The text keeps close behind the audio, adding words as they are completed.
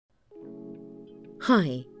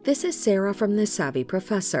Hi, this is Sarah from The Savvy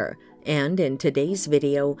Professor, and in today's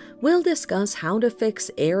video, we'll discuss how to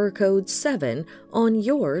fix error code 7 on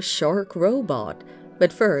your Shark robot.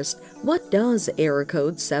 But first, what does error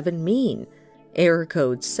code 7 mean? Error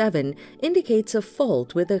code 7 indicates a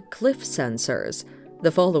fault with the cliff sensors.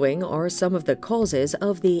 The following are some of the causes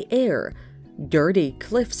of the error: dirty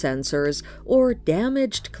cliff sensors or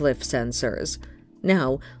damaged cliff sensors.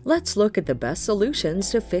 Now, let's look at the best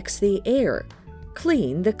solutions to fix the error.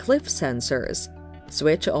 Clean the cliff sensors.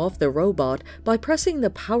 Switch off the robot by pressing the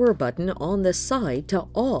power button on the side to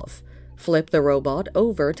off. Flip the robot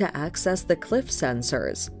over to access the cliff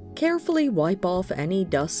sensors. Carefully wipe off any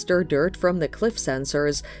dust or dirt from the cliff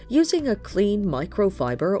sensors using a clean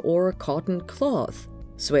microfiber or cotton cloth.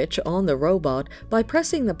 Switch on the robot by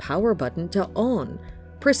pressing the power button to on.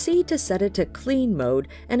 Proceed to set it to clean mode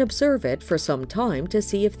and observe it for some time to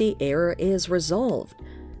see if the error is resolved.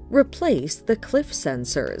 Replace the cliff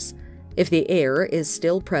sensors. If the error is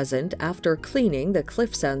still present after cleaning the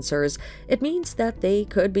cliff sensors, it means that they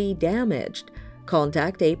could be damaged.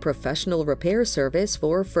 Contact a professional repair service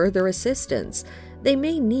for further assistance. They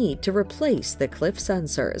may need to replace the cliff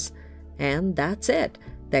sensors. And that's it.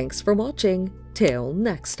 Thanks for watching. Till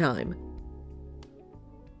next time.